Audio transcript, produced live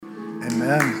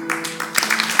Amen.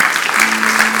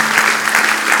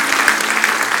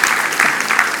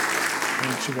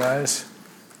 Thanks, you guys.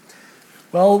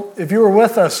 Well, if you were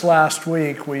with us last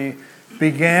week, we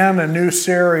began a new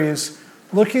series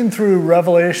looking through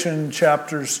Revelation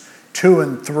chapters 2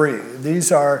 and 3.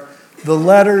 These are the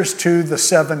letters to the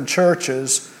 7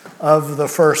 churches of the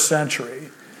first century.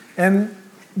 And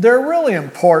they're really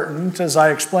important, as I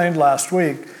explained last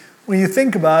week. When you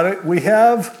think about it, we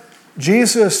have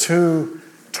Jesus who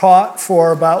taught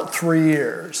for about 3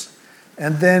 years,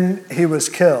 and then he was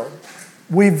killed.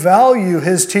 We value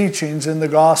his teachings in the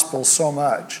Gospels so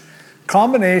much.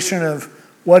 Combination of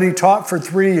what he taught for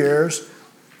 3 years,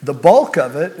 the bulk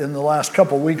of it in the last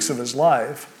couple weeks of his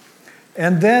life,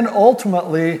 and then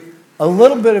ultimately a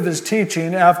little bit of his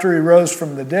teaching after he rose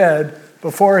from the dead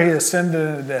before he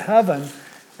ascended into heaven.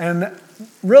 And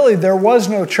really there was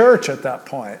no church at that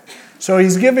point. So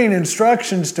he's giving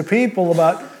instructions to people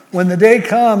about when the day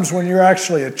comes when you're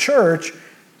actually a church,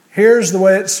 here's the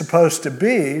way it's supposed to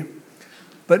be.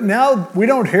 But now we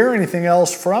don't hear anything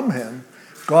else from him.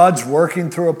 God's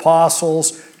working through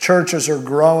apostles, churches are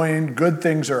growing, good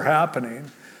things are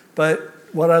happening. But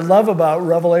what I love about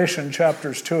Revelation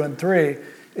chapters 2 and 3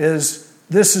 is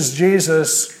this is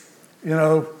Jesus,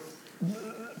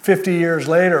 50 years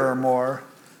later or more,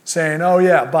 saying, oh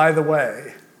yeah, by the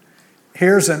way,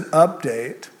 here's an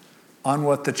update on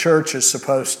what the church is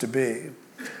supposed to be.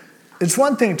 It's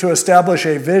one thing to establish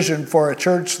a vision for a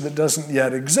church that doesn't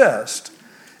yet exist.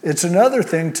 It's another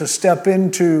thing to step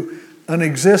into an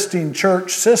existing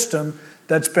church system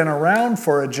that's been around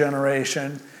for a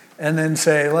generation and then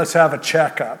say, let's have a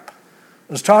checkup.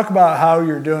 Let's talk about how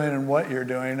you're doing and what you're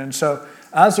doing. And so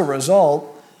as a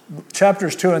result,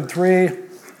 chapters 2 and 3,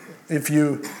 if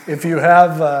you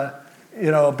have a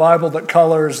Bible that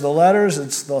colors the letters,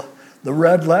 it's the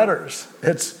red letters.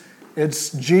 It's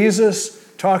Jesus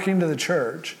talking to the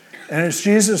church, and it's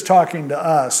Jesus talking to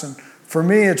us. And for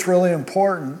me, it's really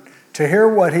important to hear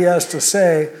what he has to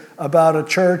say about a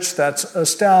church that's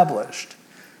established.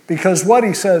 Because what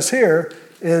he says here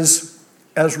is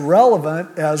as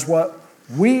relevant as what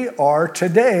we are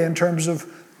today in terms of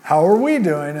how are we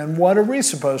doing and what are we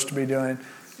supposed to be doing.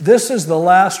 This is the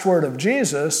last word of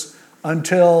Jesus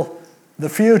until the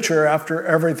future after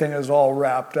everything is all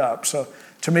wrapped up. So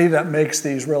to me, that makes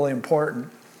these really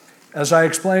important. As I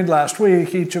explained last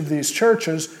week, each of these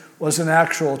churches was an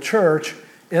actual church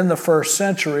in the first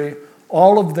century,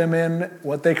 all of them in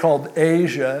what they called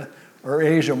Asia or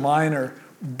Asia Minor,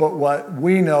 but what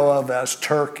we know of as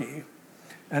Turkey.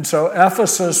 And so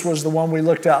Ephesus was the one we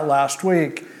looked at last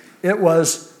week. It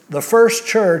was the first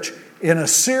church in a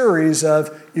series of,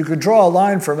 you could draw a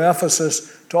line from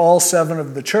Ephesus to all 7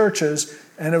 of the churches,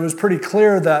 and it was pretty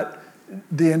clear that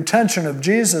the intention of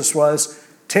Jesus was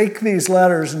take these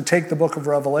letters and take the book of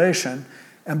Revelation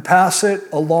and pass it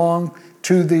along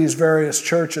to these various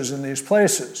churches in these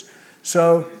places.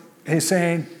 So he's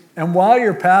saying, and while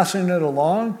you're passing it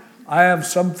along, I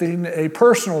have a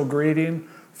personal greeting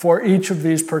for each of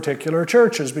these particular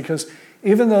churches, because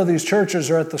even though these churches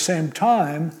are at the same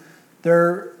time,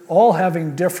 they're all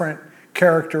having different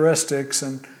characteristics,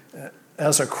 and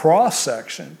as a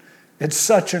cross-section, it's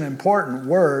such an important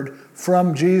word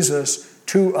from Jesus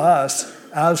to us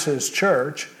as his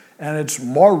church, and it's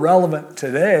more relevant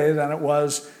today than it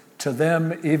was to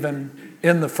them even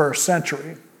in the first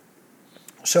century.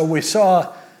 So we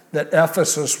saw that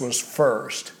Ephesus was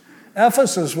first.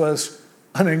 Ephesus was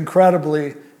an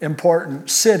incredibly important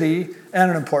city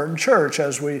and an important church,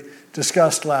 as we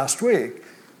discussed last week.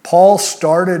 Paul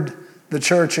started the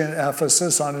church in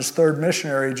Ephesus on his 3rd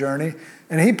missionary journey,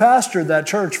 and he pastored that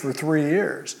church for 3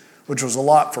 years, which was a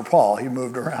lot for Paul. He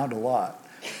moved around a lot.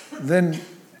 Then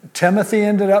Timothy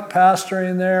ended up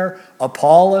pastoring there.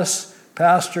 Apollos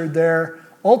pastored there.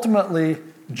 Ultimately,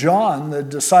 John, the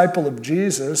disciple of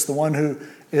Jesus, the one who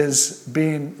is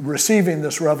receiving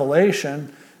this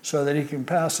revelation so that he can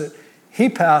pass it, he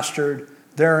pastored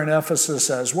there in Ephesus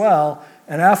as well.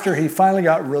 And after he finally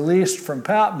got released from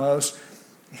Patmos,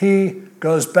 he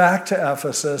goes back to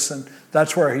Ephesus, and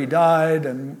that's where he died.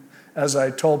 And as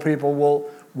I told people,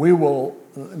 we will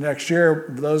next year,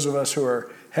 those of us who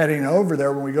are heading over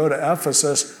there, when we go to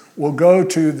Ephesus, we'll go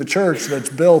to the church that's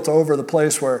built over the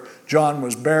place where John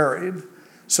was buried.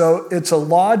 So it's a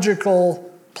logical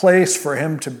place for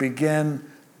him to begin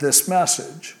this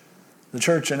message. The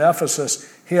church in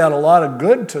Ephesus, he had a lot of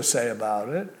good to say about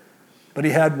it, but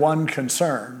he had one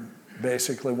concern,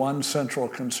 basically one central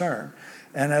concern.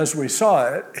 And as we saw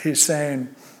it, he's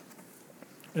saying,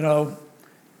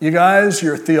 you guys,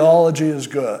 your theology is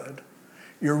good.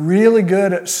 You're really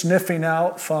good at sniffing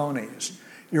out phonies.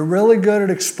 You're really good at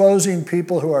exposing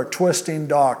people who are twisting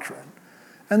doctrine.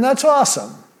 And that's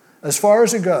awesome, as far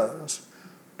as it goes.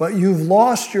 But you've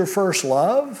lost your first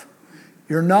love.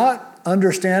 You're not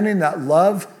understanding that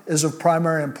love is of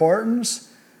primary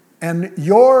importance. And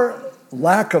your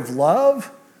lack of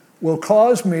love will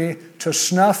cause me to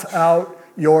snuff out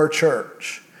your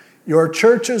church. Your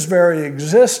church's very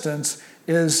existence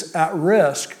is at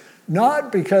risk,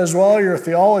 not because, well, your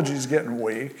theology is getting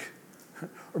weak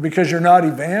or because you're not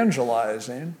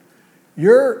evangelizing.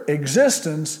 Your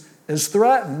existence is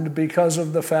threatened because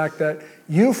of the fact that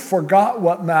you forgot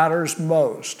what matters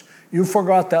most. You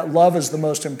forgot that love is the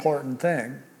most important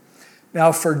thing.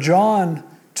 Now, for John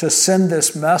to send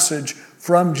this message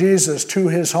from Jesus to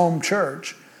his home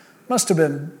church must have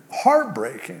been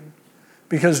heartbreaking,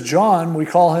 because John, we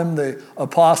call him the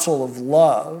apostle of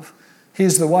love.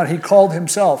 He's the one, he called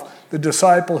himself the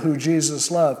disciple who Jesus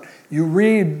loved. You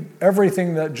read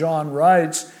everything that John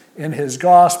writes in his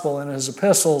gospel and his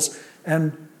epistles,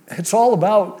 and it's all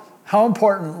about how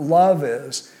important love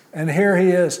is. And here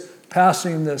he is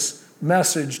passing this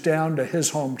message down to his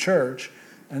home church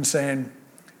and saying,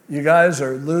 you guys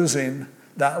are losing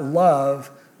that love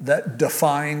that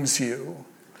defines you.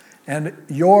 And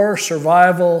your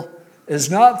survival is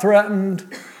not threatened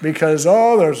because,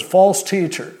 there's false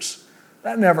teachers.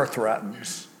 That never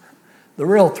threatens. The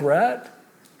real threat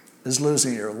is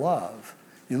losing your love.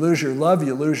 You lose your love,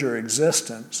 you lose your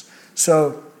existence.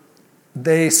 So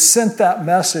they sent that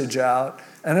message out,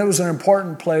 and it was an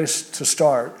important place to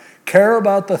start. Care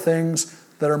about the things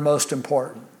that are most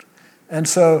important. And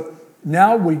so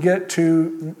now we get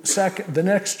to the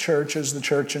next church is the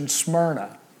church in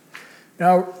Smyrna.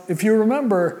 Now, if you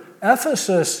remember,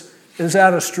 Ephesus is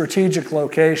at a strategic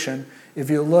location. If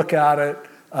you look at it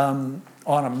on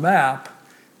a map,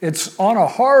 it's on a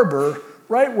harbor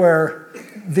right where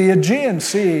the Aegean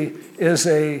Sea is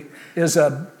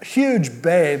a huge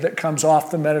bay that comes off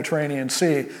the Mediterranean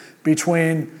Sea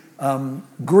between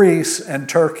Greece and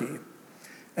Turkey.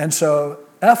 And so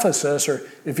Ephesus, or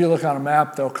if you look on a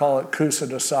map, they'll call it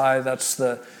Kusadasai. That's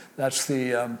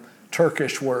the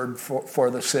Turkish word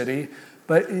for the city.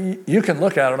 But you can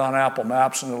look at it on Apple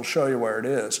Maps and it'll show you where it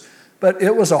is. But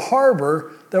it was a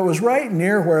harbor that was right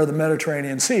near where the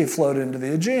Mediterranean Sea flowed into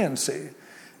the Aegean Sea.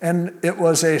 And it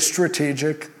was a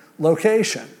strategic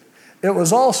location. It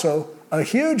was also a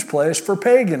huge place for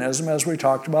paganism, as we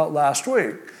talked about last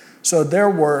week. So there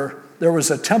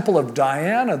was a temple of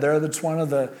Diana there that's one of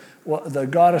the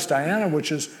goddess Diana,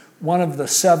 which is one of the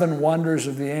 7 wonders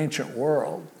of the ancient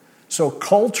world. So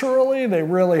culturally, they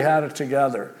really had it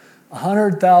together.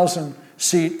 100,000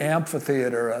 seat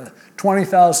amphitheater, a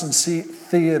 20,000 seat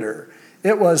theater.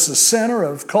 It was the center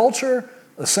of culture,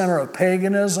 the center of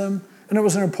paganism, and it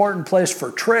was an important place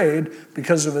for trade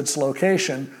because of its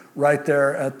location right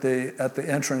there at the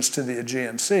entrance to the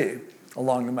Aegean Sea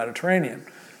along the Mediterranean.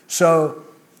 So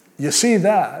you see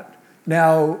that.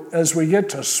 Now, as we get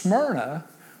to Smyrna,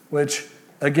 which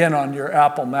again on your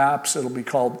Apple Maps, it'll be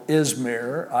called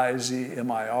Izmir,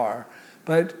 I-Z-M-I-R,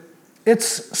 but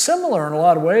it's similar in a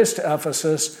lot of ways to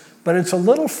Ephesus, but it's a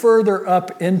little further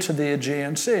up into the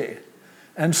Aegean Sea.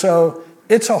 And so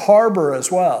it's a harbor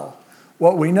as well.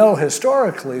 What we know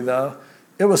historically, though,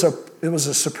 it was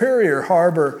a superior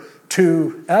harbor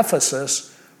to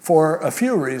Ephesus for a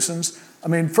few reasons. I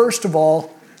mean, first of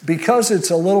all, because it's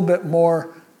a little bit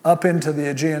more up into the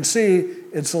Aegean Sea,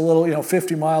 it's a little,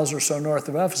 50 miles or so north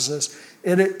of Ephesus,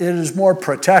 it is more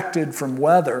protected from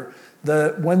weather.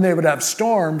 When they would have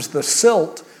storms, the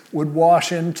silt would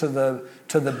wash into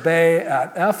the bay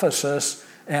at Ephesus,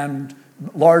 and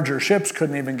larger ships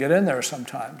couldn't even get in there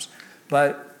sometimes.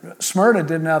 But Smyrna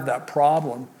didn't have that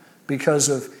problem because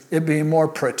of it being more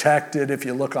protected. If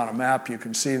you look on a map, you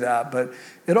can see that. But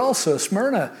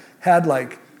Smyrna had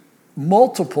like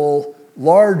multiple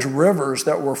large rivers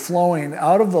that were flowing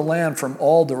out of the land from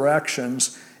all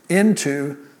directions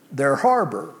into their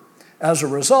harbor. As a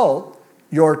result,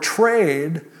 your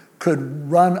trade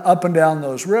could run up and down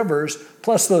those rivers,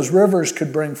 plus those rivers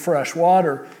could bring fresh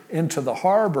water into the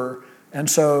harbor. And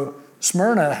so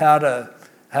Smyrna had a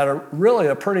really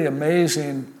a pretty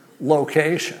amazing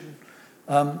location.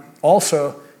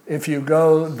 Also, if you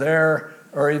go there,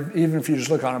 or even if you just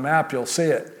look on a map, you'll see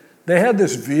it. They had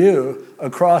this view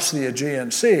across the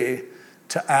Aegean Sea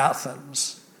to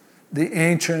Athens, the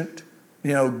ancient,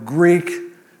 Greek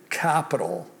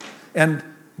capital. And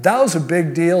that was a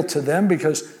big deal to them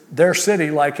because their city,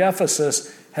 like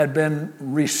Ephesus, had been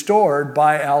restored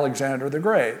by Alexander the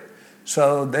Great.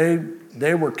 So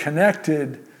they were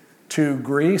connected to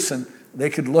Greece, and they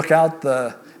could look out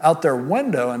their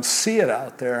window and see it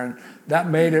out there, and that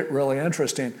made it really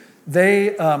interesting.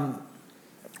 they,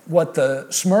 what the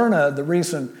Smyrna, the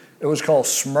reason it was called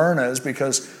Smyrna is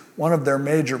because one of their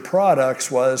major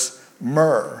products was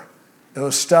myrrh. It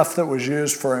was stuff that was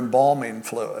used for embalming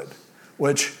fluid,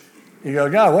 which you go,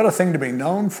 God, what a thing to be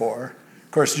known for.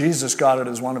 Of course, Jesus got it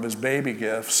as one of his baby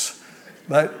gifts,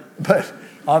 but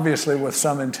obviously with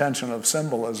some intention of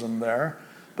symbolism there.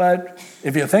 But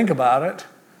if you think about it,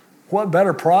 what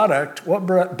better product, what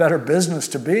better business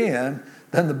to be in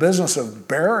than the business of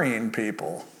burying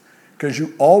people? Because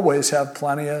you always have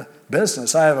plenty of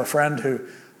business. I have a friend who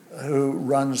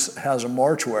has a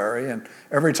mortuary, and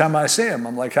every time I see him,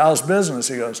 I'm like, how's business?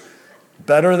 He goes,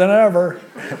 better than ever,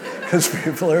 because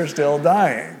people are still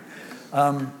dying.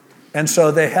 And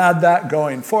so they had that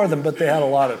going for them, but they had a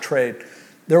lot of trade.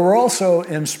 There were also,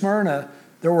 in Smyrna,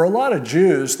 there were a lot of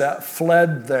Jews that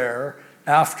fled there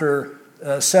after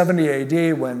 70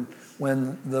 AD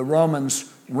when the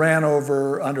Romans ran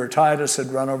over, under Titus, had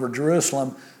run over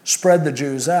Jerusalem, spread the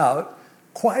Jews out.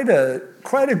 Quite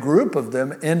a group of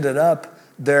them ended up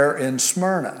there in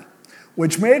Smyrna,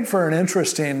 which made for an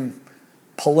interesting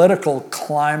political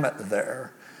climate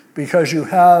there, because you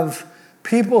have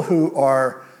people who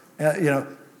are,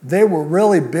 they were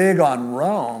really big on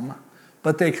Rome,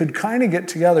 but they could kind of get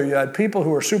together. You had people who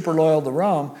were super loyal to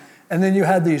Rome, and then you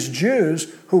had these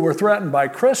Jews who were threatened by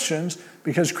Christians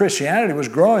because Christianity was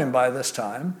growing by this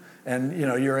time, and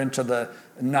you're into the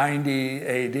 90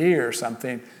 AD or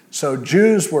something. So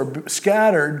Jews were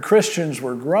scattered, Christians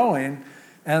were growing,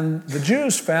 and the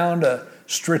Jews found a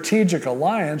strategic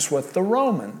alliance with the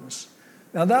Romans.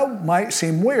 Now that might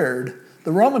seem weird.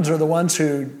 The Romans are the ones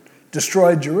who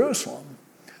destroyed Jerusalem.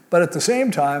 But at the same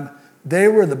time, they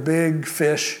were the big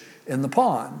fish in the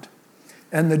pond.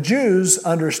 And the Jews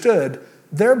understood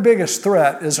their biggest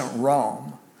threat isn't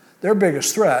Rome. Their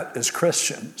biggest threat is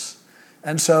Christians.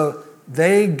 And so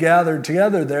they gathered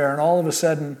together there, and all of a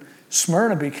sudden,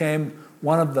 Smyrna became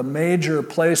one of the major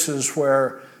places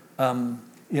where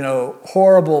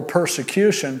horrible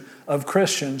persecution of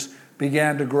Christians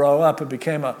began to grow up. It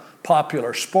became a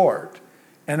popular sport.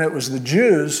 And it was the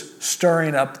Jews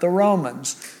stirring up the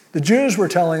Romans. The Jews were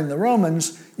telling the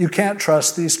Romans, you can't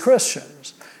trust these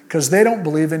Christians because they don't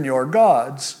believe in your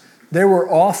gods. They were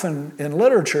often, in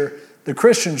literature, the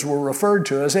Christians were referred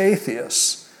to as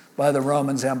atheists by the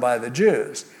Romans and by the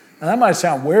Jews. And that might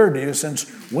sound weird to you,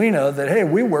 since we know that, hey,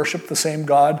 we worship the same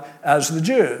God as the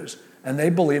Jews, and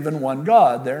they believe in one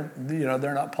God.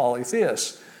 They're not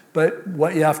polytheists. But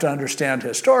what you have to understand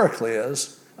historically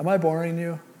is, am I boring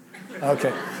you?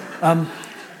 Okay.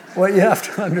 What you have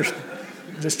to understand,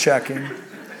 just checking.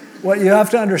 What you have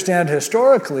to understand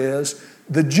historically is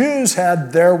the Jews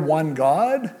had their one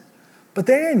God, but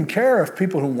they didn't care if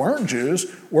people who weren't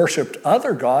Jews worshiped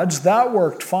other gods. That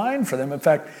worked fine for them. In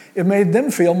fact, it made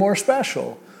them feel more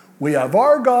special. We have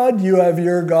our God, you have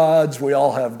your gods, we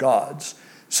all have gods.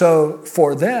 So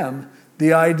for them,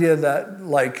 the idea that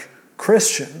like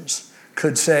Christians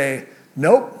could say,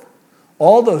 nope,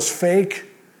 all those fake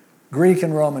Greek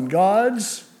and Roman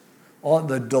gods, all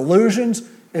the delusions,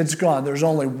 it's gone. There's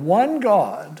only one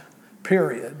God,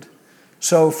 period.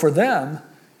 So for them,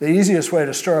 the easiest way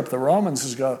to stir up the Romans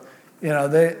is go,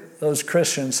 those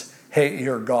Christians hate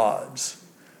your gods.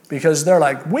 Because they're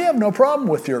like, we have no problem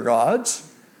with your gods,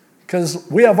 because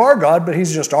we have our God, but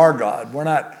he's just our God. We're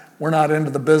not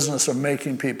into the business of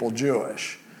making people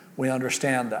Jewish. We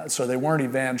understand that. So they weren't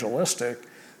evangelistic.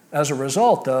 As a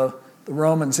result, though, the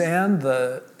Romans and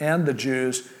the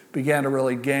Jews began to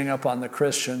really gang up on the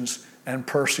Christians and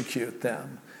persecute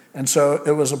them. And so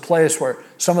it was a place where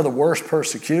some of the worst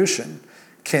persecution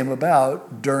came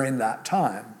about during that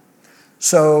time.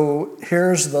 So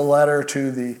here's the letter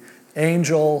to the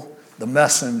angel, the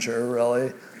messenger,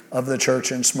 really, of the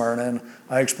church in Smyrna. And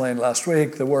I explained last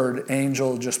week, the word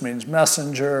angel just means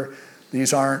messenger.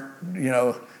 These aren't,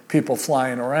 people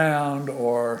flying around,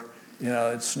 or,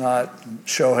 it's not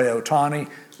Shohei Ohtani.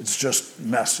 It's just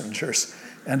messengers.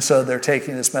 And so they're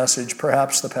taking this message,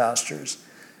 perhaps the pastors.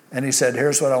 And he said,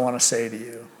 here's what I want to say to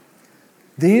you.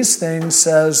 These things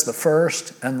says the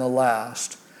first and the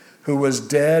last, who was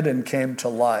dead and came to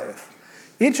life.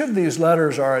 Each of these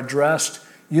letters are addressed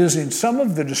using some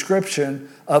of the description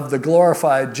of the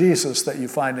glorified Jesus that you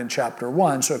find in chapter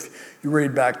 1. So if you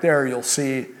read back there, you'll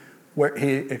see where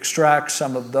he extracts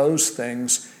some of those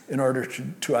things in order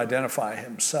to identify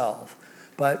himself.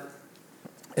 But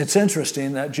it's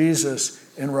interesting that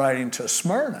Jesus, in writing to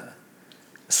Smyrna,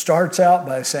 starts out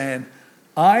by saying,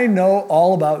 I know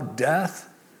all about death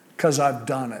because I've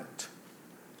done it,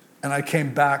 and I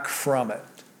came back from it.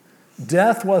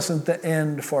 Death wasn't the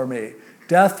end for me.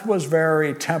 Death was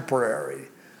very temporary.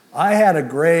 I had a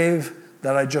grave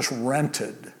that I just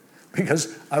rented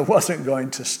because I wasn't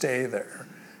going to stay there.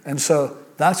 And so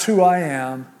that's who I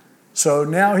am. So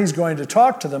now he's going to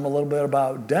talk to them a little bit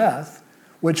about death,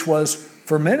 which was,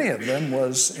 for many of them,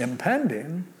 was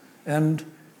impending. And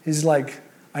he's like,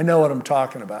 I know what I'm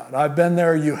talking about. I've been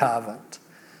there, you haven't.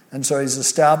 And so he's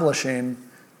establishing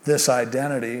this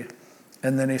identity.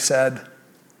 And then he said,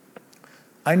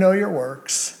 I know your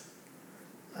works.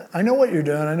 I know what you're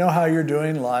doing. I know how you're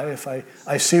doing life.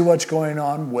 I see what's going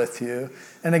on with you.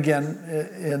 And again,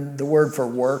 in the word for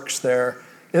works there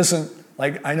isn't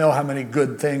like, I know how many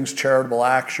good things, charitable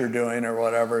acts you're doing or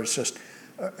whatever. It's just,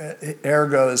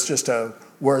 ergo is just a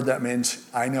word that means,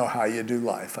 I know how you do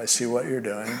life. I see what you're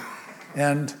doing.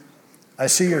 And I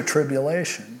see your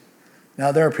tribulation.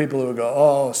 Now, there are people who go,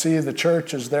 oh, see, the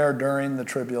church is there during the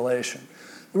tribulation.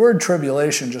 The word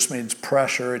tribulation just means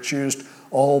pressure. It's used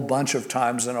a whole bunch of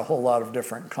times in a whole lot of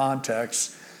different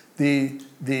contexts. The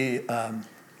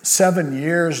 7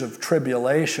 years of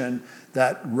tribulation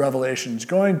that Revelation's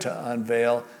going to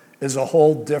unveil is a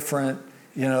whole different,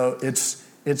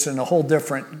 it's in a whole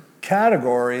different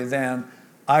category than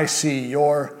I see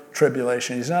your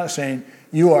tribulation. He's not saying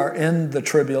you are in the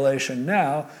tribulation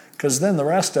now, because then the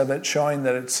rest of it showing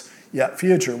that it's yet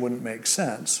future wouldn't make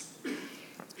sense.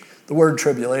 The word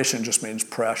tribulation just means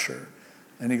pressure.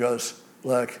 And he goes,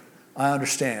 look, I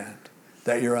understand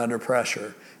that you're under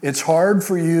pressure. It's hard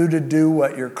for you to do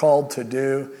what you're called to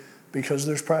do because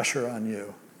there's pressure on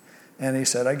you. And he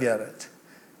said, I get it.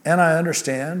 And I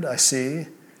understand, I see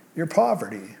your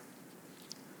poverty,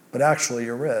 but actually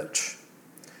you're rich.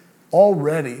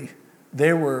 Already,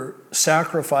 they were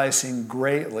sacrificing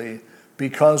greatly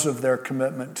because of their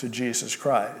commitment to Jesus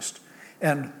Christ.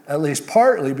 And at least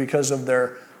partly because of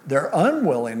their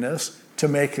unwillingness to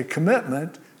make a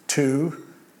commitment to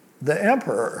the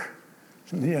emperor,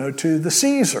 to the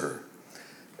Caesar.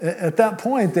 At that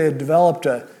point, they had developed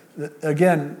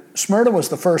again, Smyrna was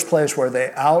the first place where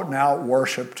they out and out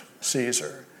worshiped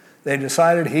Caesar. They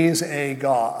decided he's a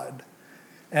god.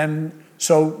 And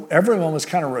so everyone was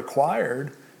kind of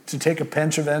required to take a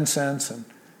pinch of incense and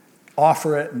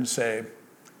offer it and say,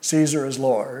 Caesar is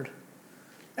Lord.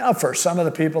 Now, for some of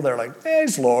the people, they're like,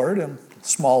 he's Lord, and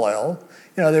small l.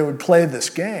 They would play this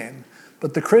game.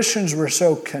 But the Christians were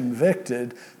so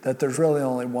convicted that there's really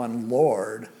only one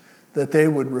Lord that they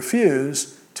would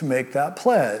refuse to make that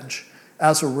pledge.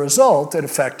 As a result, it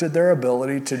affected their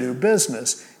ability to do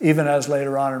business, even as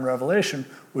later on in Revelation,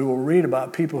 we will read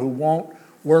about people who won't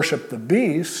worship the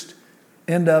beast,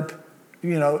 end up,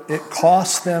 it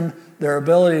costs them their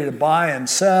ability to buy and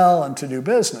sell and to do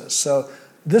business. So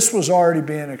this was already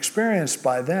being experienced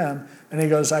by them. And he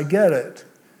goes, I get it.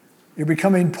 You're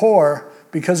becoming poor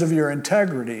because of your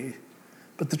integrity.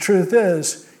 But the truth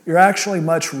is, you're actually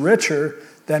much richer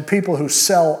than people who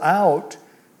sell out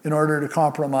in order to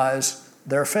compromise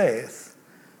their faith.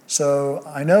 So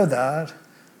I know that.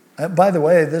 And by the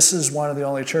way, this is one of the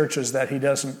only churches that he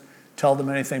doesn't tell them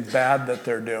anything bad that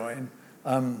they're doing.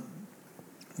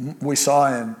 We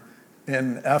saw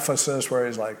in Ephesus where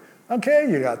he's like, okay,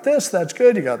 you got this, that's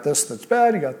good. You got this, that's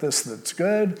bad. You got this, that's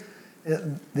good.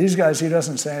 These guys, he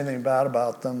doesn't say anything bad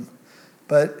about them.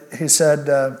 But he said,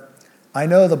 I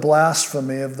know the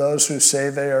blasphemy of those who say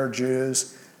they are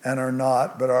Jews and are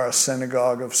not, but are a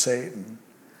synagogue of Satan.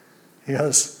 He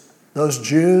goes, those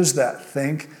Jews that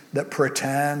think, that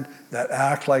pretend, that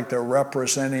act like they're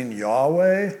representing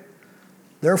Yahweh,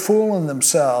 they're fooling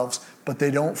themselves, but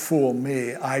they don't fool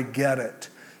me. I get it.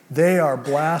 They are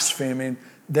blaspheming.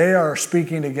 They are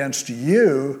speaking against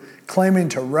you, claiming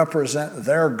to represent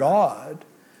their God,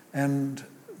 and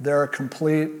they're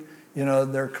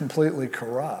they're completely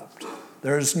corrupt.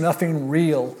 There's nothing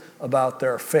real about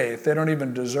their faith. They don't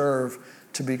even deserve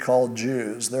to be called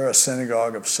Jews. They're a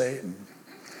synagogue of Satan.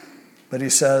 But he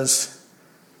says,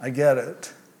 I get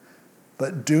it.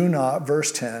 But do not,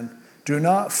 verse 10, do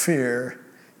not fear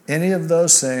any of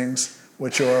those things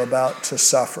which you are about to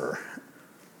suffer.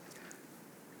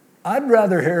 I'd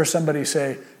rather hear somebody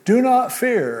say, do not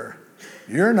fear,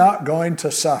 you're not going to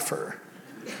suffer.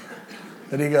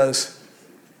 But he goes,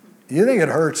 you think it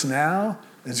hurts now?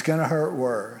 It's going to hurt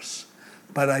worse.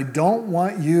 But I don't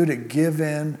want you to give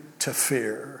in to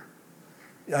fear.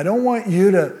 I don't want you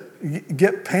to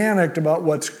get panicked about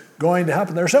what's going to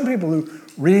happen. There are some people who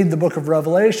read the book of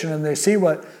Revelation and they see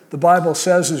what the Bible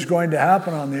says is going to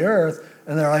happen on the earth,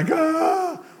 and they're like,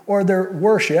 ah! Or they're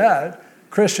worse yet,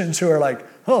 Christians who are like,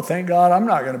 oh, thank God I'm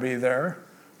not going to be there.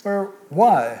 Or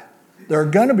why? There are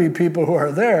going to be people who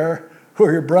are there who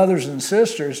are your brothers and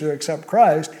sisters who accept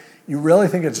Christ. You really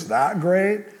think it's that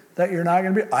great that you're not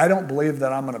going to be? I don't believe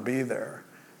that I'm going to be there.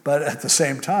 But at the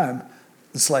same time,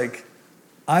 it's like,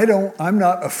 I'm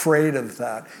not afraid of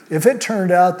that. If it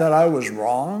turned out that I was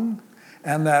wrong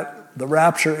and that the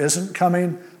rapture isn't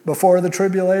coming before the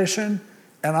tribulation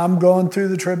and I'm going through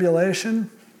the tribulation,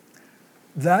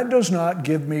 that does not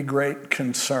give me great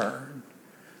concern.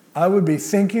 I would be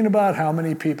thinking about how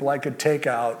many people I could take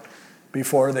out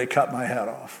before they cut my head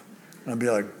off. And I'd be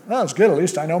like, well, it's good, at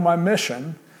least I know my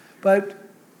mission. But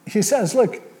he says,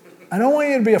 look, I don't want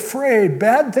you to be afraid.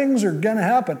 Bad things are going to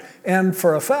happen. And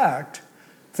for a fact,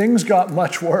 things got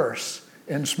much worse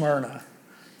in Smyrna,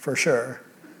 for sure.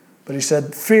 But he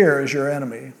said, fear is your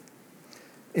enemy.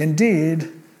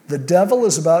 Indeed, the devil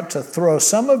is about to throw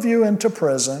some of you into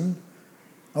prison.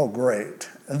 Oh, great.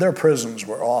 And their prisons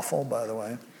were awful, by the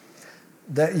way.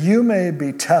 That you may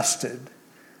be tested,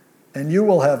 and you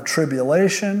will have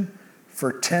tribulation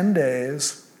for 10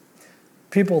 days.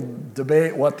 People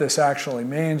debate what this actually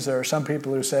means. There are some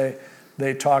people who say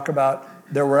they talk about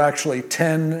there were actually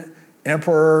 10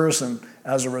 emperors, and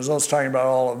as a result, it's talking about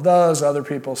all of those. Other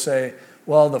people say,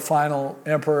 well, the final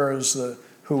emperor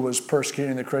who was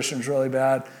persecuting the Christians really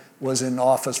bad was in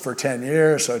office for 10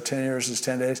 years, so 10 years is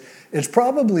 10 days. It's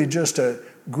probably just a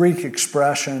Greek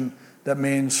expression that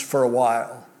means for a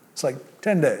while. It's like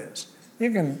 10 days.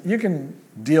 You can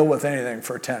deal with anything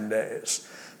for 10 days.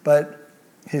 But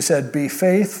he said, be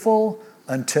faithful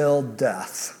until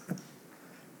death.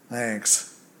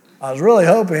 Thanks. I was really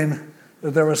hoping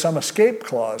that there was some escape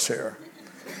clause here.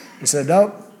 He said,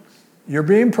 nope, you're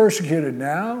being persecuted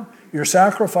now, you're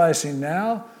sacrificing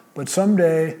now, but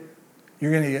someday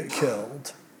you're going to get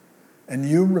killed. And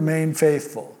you remain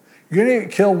faithful. You're going to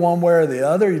get killed one way or the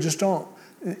other. You just don't,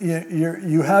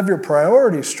 you have your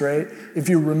priorities straight if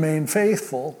you remain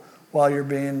faithful while you're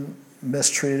being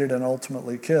mistreated and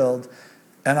ultimately killed.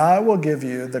 And I will give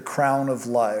you the crown of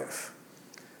life.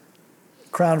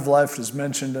 Crown of life is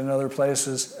mentioned in other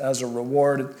places as a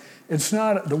reward. It's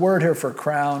not, the word here for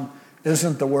crown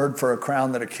isn't the word for a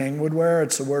crown that a king would wear.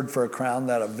 It's the word for a crown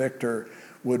that a victor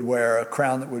would wear, a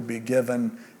crown that would be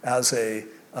given as a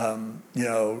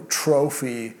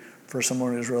trophy for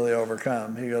someone who's really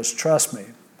overcome. He goes, trust me,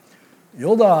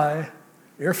 you'll die,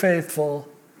 you're faithful.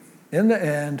 In the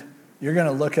end, you're going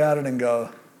to look at it and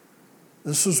go,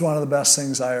 this was one of the best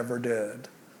things I ever did.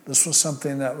 This was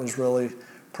something that was really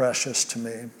precious to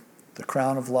me, the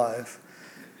crown of life.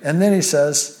 And then he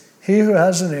says, he who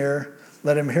has an ear,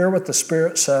 let him hear what the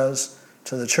Spirit says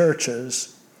to the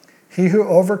churches. He who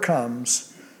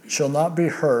overcomes shall not be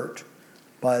hurt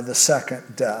by the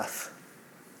second death.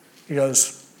 He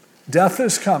goes, death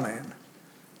is coming.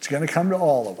 It's going to come to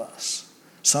all of us.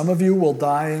 Some of you will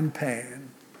die in pain.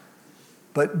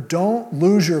 But don't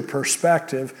lose your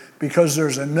perspective, because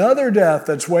there's another death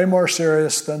that's way more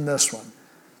serious than this one.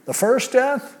 The first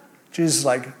death, Jesus is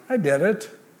like, I did it.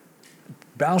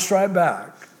 Bounced right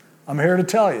back. I'm here to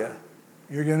tell you,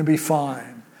 you're going to be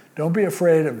fine. Don't be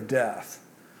afraid of death.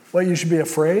 What you should be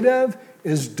afraid of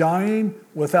is dying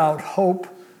without hope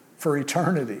for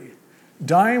eternity.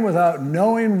 Dying without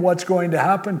knowing what's going to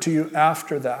happen to you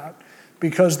after that.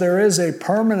 Because there is a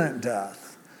permanent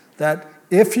death that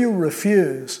if you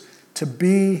refuse to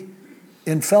be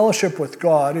in fellowship with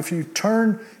God, if you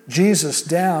turn Jesus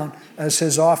down as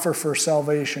his offer for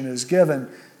salvation is given,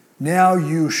 now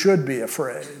you should be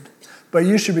afraid. But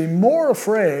you should be more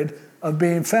afraid of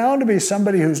being found to be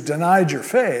somebody who's denied your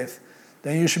faith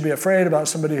than you should be afraid about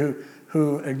somebody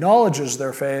who acknowledges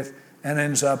their faith and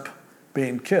ends up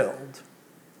being killed.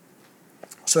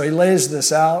 So he lays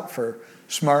this out for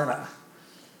Smyrna.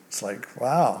 It's like,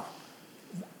 wow,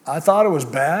 I thought it was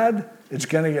bad. It's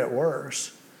going to get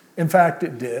worse. In fact,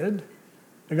 it did.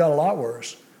 It got a lot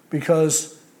worse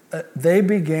because they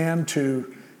began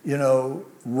to,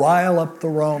 rile up the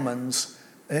Romans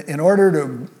in order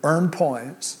to earn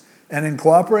points. And in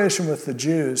cooperation with the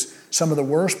Jews, some of the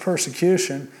worst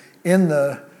persecution in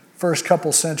the first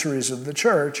couple centuries of the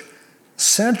church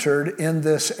centered in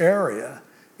this area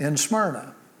in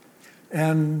Smyrna.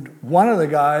 And one of the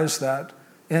guys that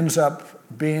ends up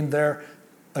being there,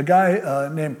 a guy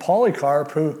named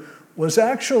Polycarp, who was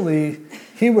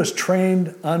he was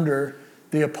trained under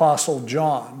the Apostle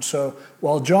John. So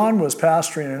while John was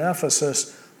pastoring in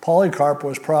Ephesus, Polycarp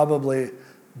was probably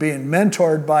being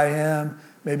mentored by him.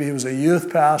 Maybe he was a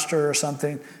youth pastor or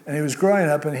something, and he was growing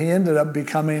up, and he ended up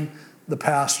becoming the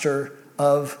pastor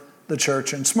of the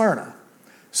church in Smyrna.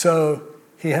 So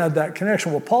he had that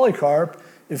connection. Well, Polycarp,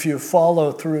 if you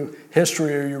follow through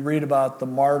history or you read about the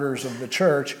martyrs of the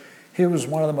church, he was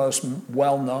one of the most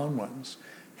well-known ones.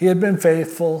 He had been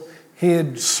faithful. He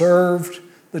had served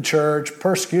the church.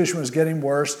 Persecution was getting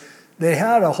worse. They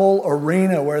had a whole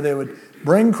arena where they would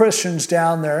bring Christians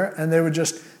down there, and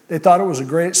they thought it was a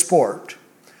great sport.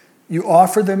 you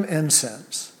offer them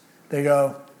incense. They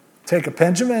go, take a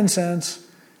pinch of incense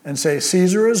and say,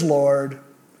 Caesar is Lord,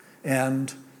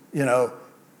 and, you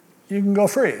can go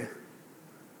free.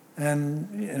 And,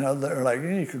 they're like,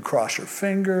 you could cross your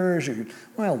fingers, you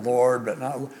could, Lord, but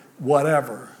not,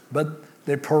 whatever. But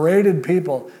they paraded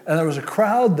people, and there was a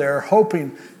crowd there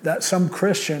hoping that some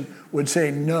Christian would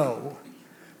say no,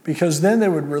 because then they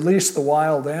would release the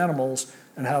wild animals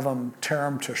and have them tear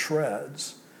them to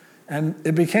shreds. And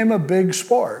it became a big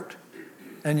sport.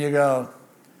 And you go,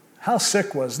 how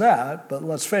sick was that? But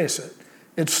let's face it,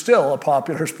 it's still a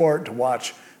popular sport to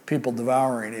watch people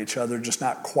devouring each other, just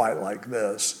not quite like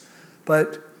this.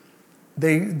 But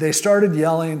they started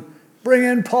yelling, bring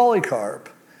in Polycarp.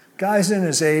 Guy's in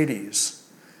his 80s.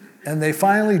 And they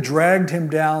finally dragged him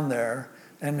down there,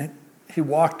 and he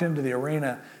walked into the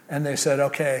arena, and they said,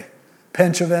 okay,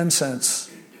 pinch of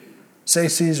incense. Say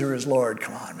Caesar is Lord.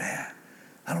 Come on, man.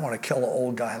 I don't want to kill an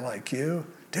old guy like you.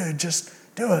 Dude, just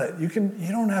do it. You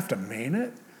don't have to mean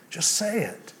it. Just say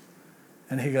it.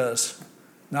 And he goes,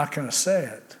 not going to say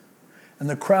it. And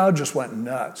the crowd just went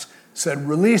nuts. Said,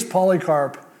 release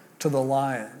Polycarp to the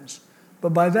lions. But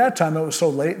by that time, it was so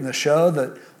late in the show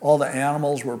that all the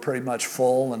animals were pretty much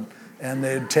full, and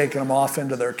they'd taken them off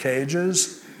into their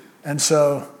cages. And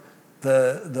so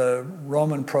the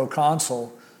Roman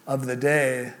proconsul of the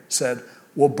day said,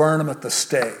 we'll burn them at the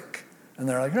stake. And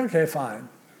they're like, okay, fine.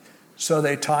 So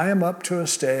they tie him up to a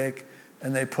stake,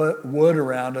 and they put wood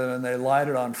around it, and they light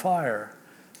it on fire.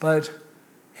 But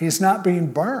he's not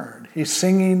being burned. He's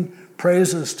singing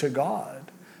praises to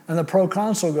God. And the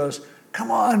proconsul goes, come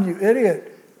on, you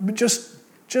idiot. Just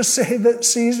say that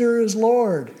Caesar is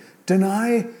Lord.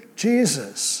 Deny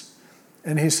Jesus.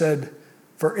 And he said,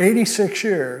 for 86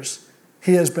 years,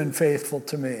 he has been faithful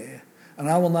to me, and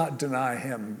I will not deny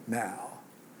him now.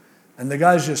 And the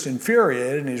guy's just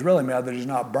infuriated, and he's really mad that he's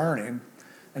not burning.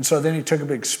 And so then he took a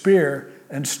big spear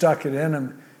and stuck it in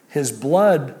him. His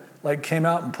blood came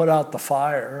out and put out the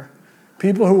fire.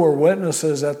 People who were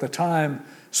witnesses at the time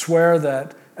swear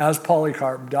that as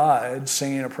Polycarp died,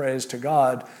 singing a praise to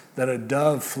God, that a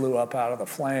dove flew up out of the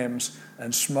flames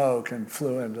and smoke and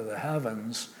flew into the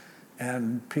heavens.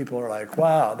 And people are like,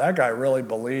 wow, that guy really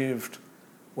believed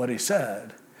what he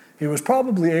said. He was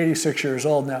probably 86 years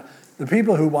old. Now, the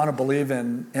people who want to believe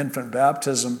in infant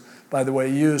baptism, by the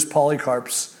way, use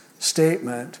Polycarp's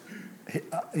statement,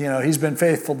 he's been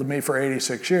faithful to me for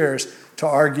 86 years, to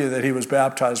argue that he was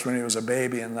baptized when he was a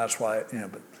baby, and that's why,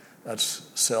 but that's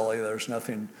silly. There's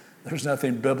nothing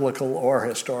biblical or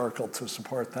historical to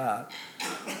support that.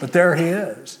 But there he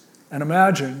is. And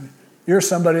imagine you're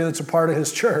somebody that's a part of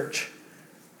his church,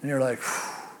 and you're like,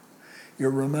 you're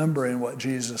remembering what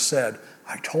Jesus said.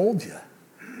 I told you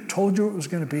it was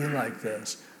going to be like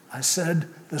this. I said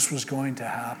this was going to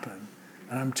happen.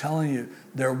 And I'm telling you,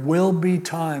 there will be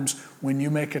times when you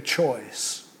make a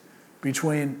choice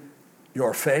between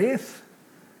your faith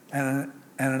and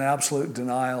an absolute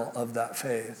denial of that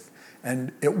faith.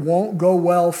 And it won't go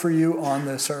well for you on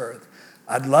this earth.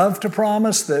 I'd love to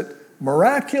promise that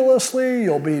miraculously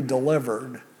you'll be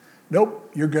delivered.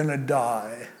 Nope, you're going to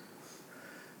die.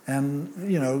 And,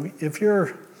 if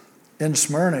you're in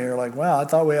Smyrna, you're like, wow, I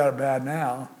thought we had it bad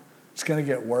now. It's going to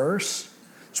get worse.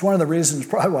 It's one of the reasons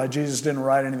probably why Jesus didn't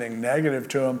write anything negative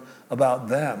to them about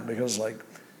them, because,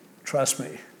 trust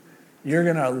me, you're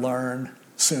going to learn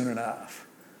soon enough.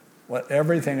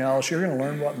 Everything else, you're going to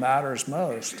learn what matters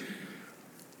most.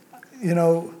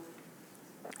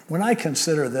 When I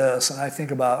consider this and I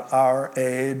think about our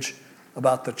age,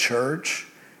 about the church,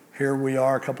 here we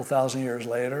are a couple thousand years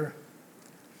later,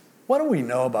 what do we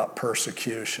know about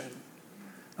persecution?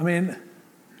 I mean,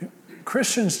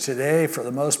 Christians today, for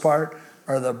the most part,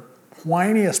 are the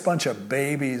whiniest bunch of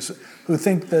babies who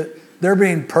think that they're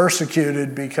being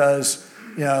persecuted because,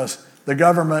 the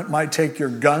government might take your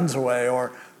guns away,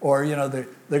 or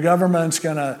the government's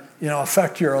going to,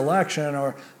 affect your election,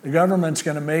 or the government's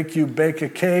going to make you bake a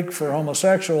cake for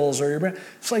homosexuals,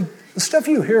 it's like the stuff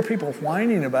you hear people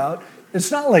whining about. It's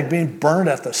not like being burned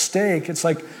at the stake. It's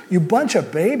like, you bunch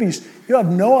of babies, you have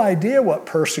no idea what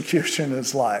persecution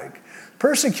is like.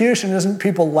 Persecution isn't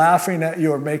people laughing at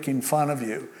you or making fun of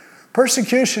you.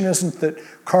 Persecution isn't that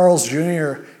Carl's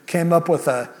Jr. came up with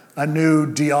a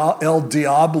new El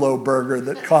Diablo burger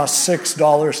that cost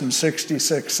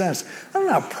 $6.66. That's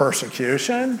not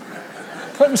persecution.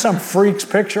 Putting some freak's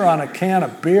picture on a can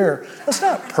of beer, that's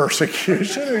not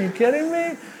persecution. Are you kidding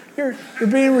me? You're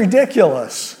being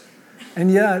ridiculous. And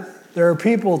yet, there are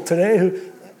people today who,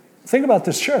 think about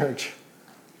this church.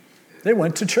 They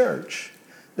went to church.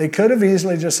 They could have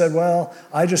easily just said, well,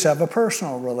 I just have a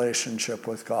personal relationship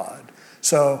with God.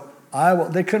 So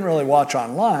They couldn't really watch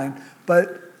online,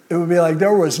 but it would be like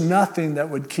there was nothing that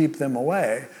would keep them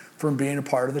away from being a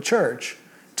part of the church.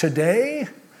 Today,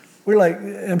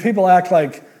 and people act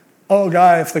like, oh,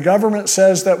 guy, if the government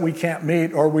says that we can't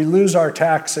meet or we lose our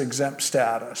tax-exempt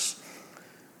status,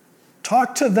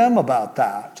 talk to them about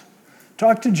that.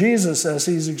 Talk to Jesus as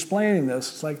he's explaining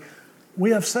this. It's like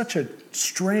we have such a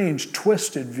strange,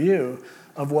 twisted view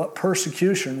of what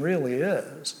persecution really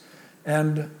is.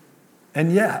 And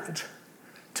yet,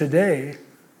 today,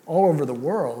 all over the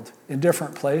world, in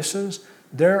different places,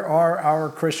 there are our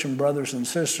Christian brothers and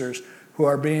sisters who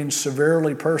are being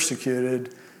severely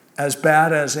persecuted, as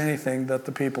bad as anything that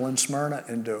the people in Smyrna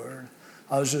endured.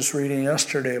 I was just reading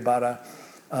yesterday about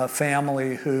a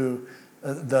family who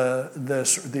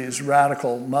these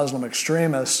radical Muslim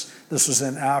extremists, this was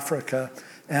in Africa,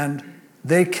 and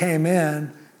they came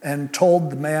in and told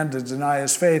the man to deny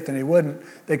his faith, and he wouldn't.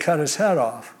 They cut his head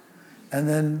off. And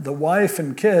then the wife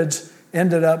and kids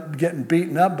ended up getting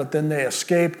beaten up, but then they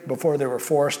escaped before they were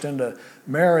forced into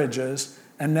marriages.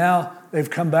 And now they've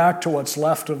come back to what's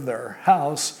left of their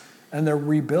house, and they're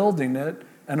rebuilding it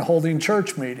and holding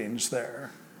church meetings there.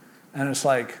 And it's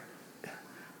like,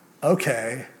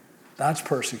 okay, that's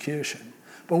persecution.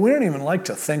 But we don't even like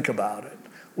to think about it.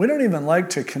 We don't even like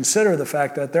to consider the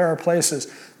fact that there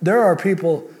are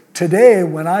people today,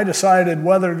 when I decided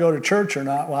whether to go to church or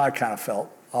not, well, I kind of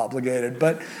felt obligated.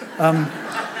 But,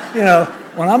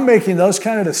 when I'm making those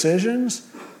kind of decisions,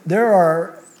 there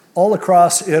are, all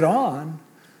across Iran,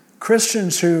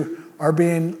 Christians who are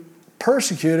being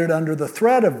persecuted under the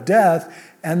threat of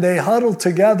death, and they huddle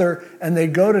together and they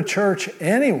go to church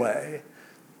anyway.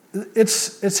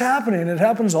 It's happening. It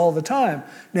happens all the time.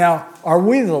 Now, are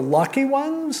we the lucky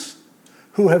ones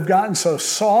who have gotten so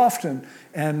soft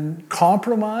and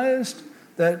compromised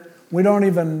that we don't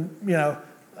even,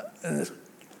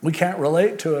 we can't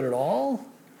relate to it at all?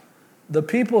 The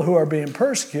people who are being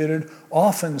persecuted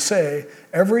often say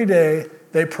every day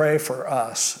they pray for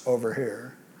us over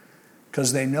here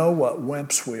because they know what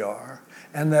wimps we are,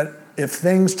 and that if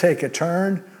things take a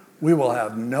turn, we will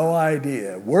have no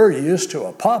idea. We're used to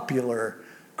a popular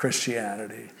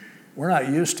Christianity. We're not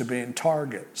used to being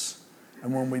targets.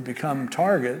 And when we become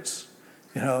targets,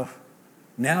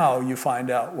 now you find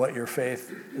out what your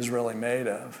faith is really made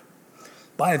of.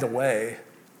 By the way,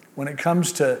 when it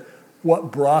comes to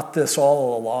what brought this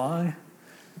all along,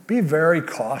 be very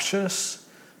cautious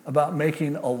about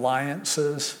making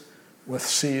alliances with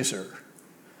Caesar,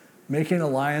 making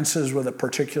alliances with a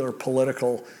particular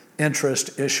political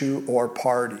interest, issue, or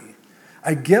party.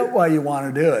 I get why you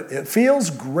want to do it. It feels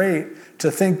great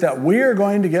to think that we are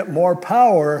going to get more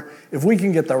power if we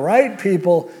can get the right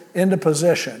people into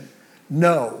position.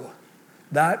 No,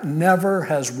 that never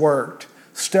has worked.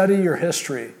 Study your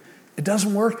history. It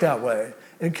doesn't work that way.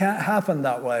 It can't happen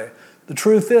that way. The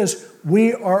truth is,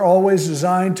 we are always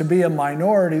designed to be a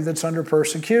minority that's under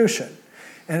persecution.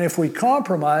 And if we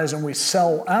compromise and we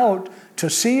sell out to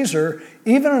Caesar,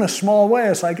 even in a small way,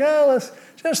 it's like, let's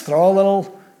just throw a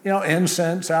little,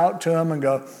 incense out to him and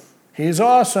go, he's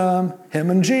awesome, him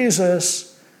and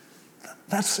Jesus.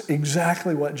 That's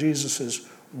exactly what Jesus is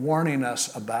warning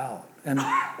us about. And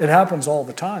it happens all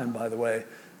the time, by the way.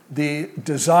 The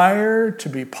desire to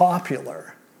be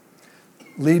popular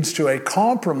leads to a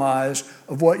compromise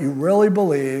of what you really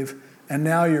believe, and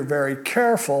now you're very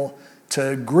careful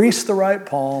to grease the right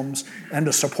palms and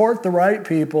to support the right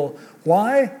people.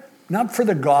 Why? Not for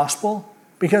the gospel,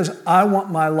 because I want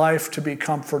my life to be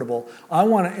comfortable. I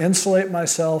want to insulate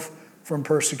myself from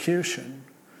persecution.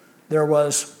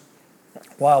 A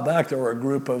while back, there were a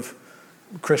group of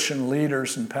Christian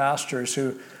leaders and pastors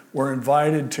who were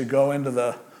invited to go into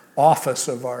the office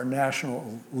of our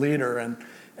national leader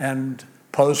and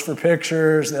pose for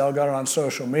pictures. They all got it on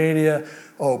social media,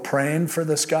 praying for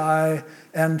this guy.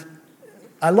 And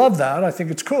I love that. I think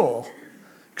it's cool.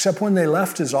 Except when they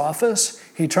left his office,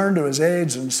 he turned to his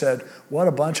aides and said, what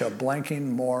a bunch of blanking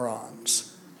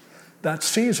morons. That's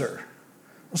Caesar.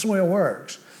 That's the way it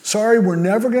works. Sorry, we're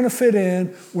never going to fit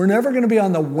in. We're never going to be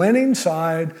on the winning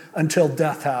side until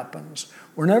death happens.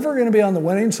 We're never going to be on the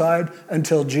winning side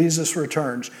until Jesus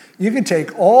returns. You can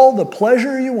take all the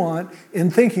pleasure you want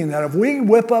in thinking that if we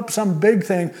whip up some big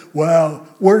thing, we're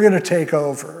going to take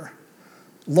over.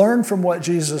 Learn from what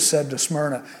Jesus said to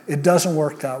Smyrna. It doesn't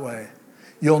work that way.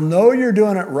 You'll know you're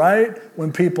doing it right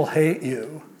when people hate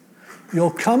you.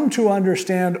 You'll come to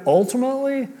understand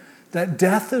ultimately that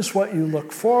death is what you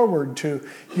look forward to.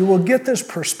 You will get this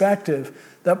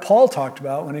perspective that Paul talked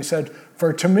about when he said,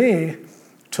 for to me,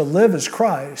 to live is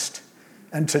Christ,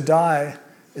 and to die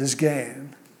is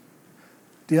gain.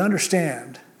 Do you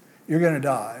understand? You're going to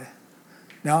die.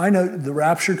 Now, I know the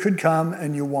rapture could come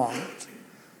and you won't.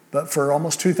 But for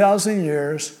almost 2,000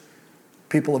 years,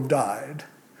 people have died.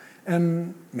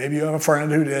 And maybe you have a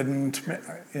friend who didn't,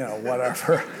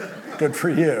 whatever. Good for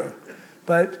you.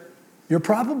 But you're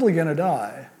probably going to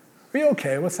die. Are you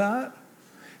okay with that?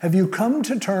 Have you come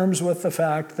to terms with the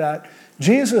fact that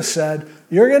Jesus said,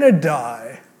 you're going to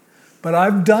die, but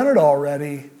I've done it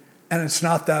already, and it's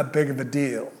not that big of a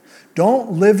deal.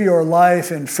 Don't live your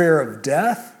life in fear of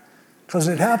death, because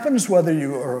it happens whether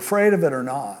you are afraid of it or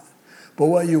not. But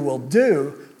what you will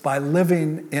do by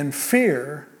living in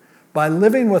fear, by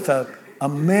living with a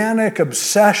manic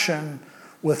obsession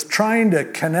with trying to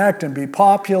connect and be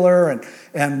popular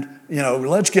and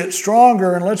let's get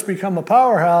stronger and let's become a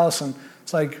powerhouse. And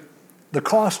it's like the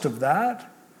cost of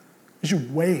that is you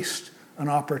waste an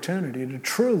opportunity to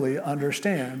truly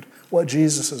understand what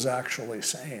Jesus is actually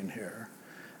saying here.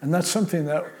 And that's something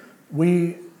that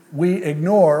we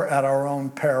ignore at our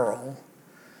own peril.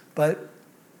 But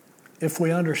if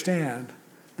we understand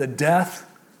that death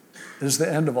is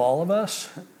the end of all of us,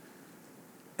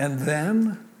 and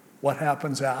then what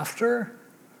happens after,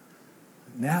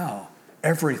 now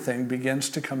everything begins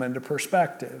to come into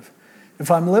perspective. If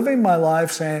I'm living my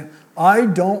life saying, I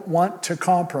don't want to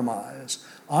compromise,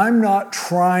 I'm not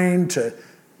trying to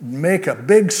make a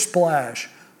big splash,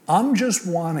 I'm just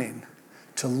wanting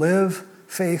to live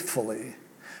faithfully.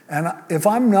 And if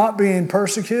I'm not being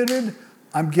persecuted,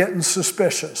 I'm getting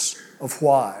suspicious of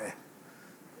why.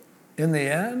 In the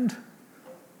end,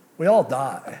 we all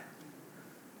die,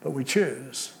 but we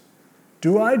choose.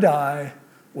 Do I die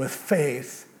with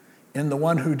faith in the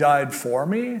one who died for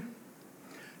me?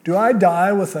 Do I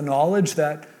die with the knowledge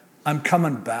that I'm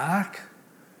coming back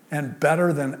and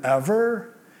better than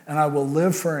ever, and I will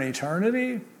live for an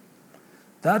eternity?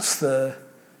 That's the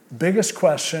biggest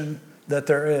question that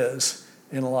there is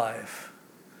in life.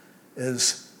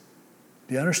 Is,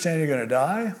 do you understand you're going to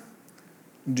die?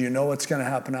 Do you know what's going to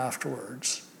happen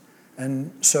afterwards?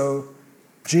 And so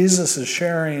Jesus is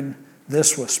sharing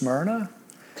this with Smyrna.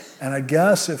 And I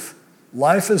guess if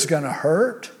life is going to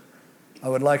hurt, I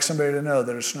would like somebody to know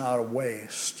that it's not a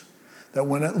waste. That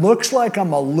when it looks like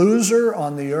I'm a loser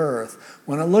on the earth,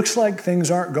 when it looks like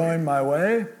things aren't going my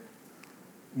way,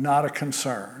 not a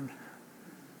concern.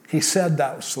 He said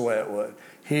that was the way it would.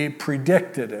 He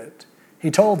predicted it.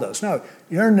 He told us, no,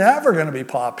 you're never going to be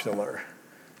popular.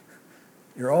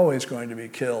 You're always going to be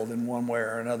killed in one way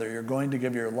or another. You're going to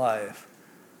give your life.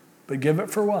 But give it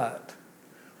for what?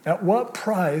 At what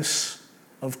price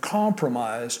of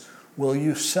compromise will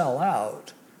you sell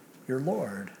out your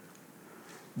Lord?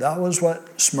 That was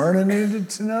what Smyrna needed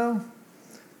to know.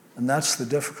 And that's the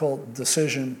difficult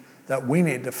decision that we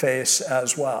need to face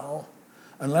as well.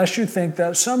 Unless you think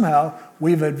that somehow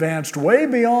we've advanced way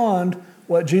beyond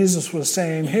what Jesus was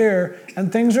saying here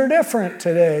and things are different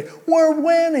today. We're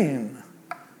winning.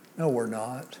 No, we're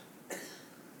not.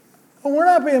 Well, we're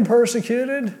not being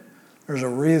persecuted. There's a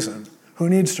reason. Who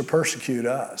needs to persecute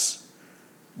us?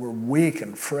 We're weak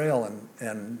and frail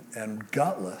and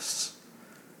gutless.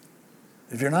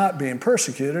 If you're not being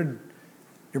persecuted,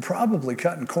 you're probably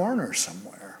cutting corners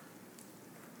somewhere.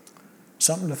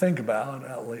 Something to think about,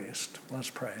 at least. Let's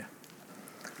pray.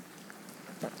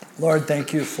 Lord,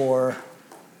 thank you for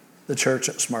the church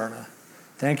at Smyrna.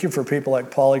 Thank you for people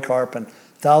like Polycarp and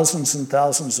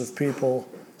thousands of people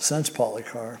since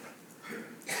Polycarp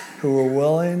who were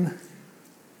willing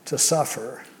to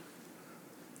suffer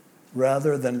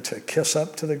rather than to kiss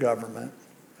up to the government,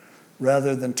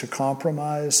 rather than to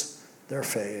compromise their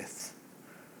faith,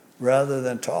 rather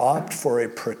than to opt for a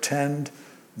pretend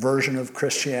version of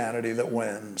Christianity that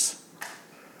wins.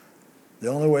 The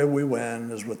only way we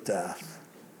win is with death.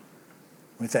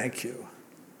 We thank you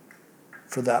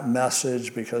for that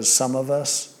message, because some of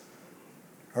us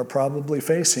are probably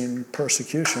facing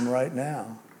persecution right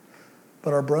now.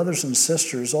 But our brothers and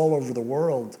sisters all over the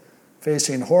world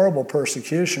facing horrible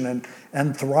persecution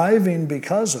and thriving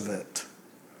because of it.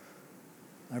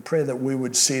 I pray that we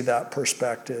would see that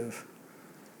perspective.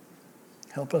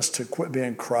 Help us to quit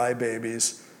being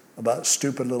crybabies about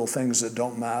stupid little things that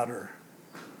don't matter.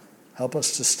 Help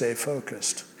us to stay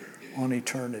focused on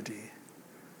eternity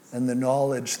and the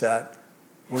knowledge that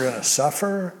we're going to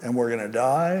suffer and we're going to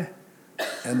die,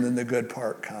 and then the good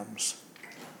part comes.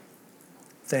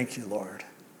 Thank you, Lord.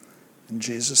 In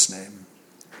Jesus' name,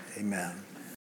 amen.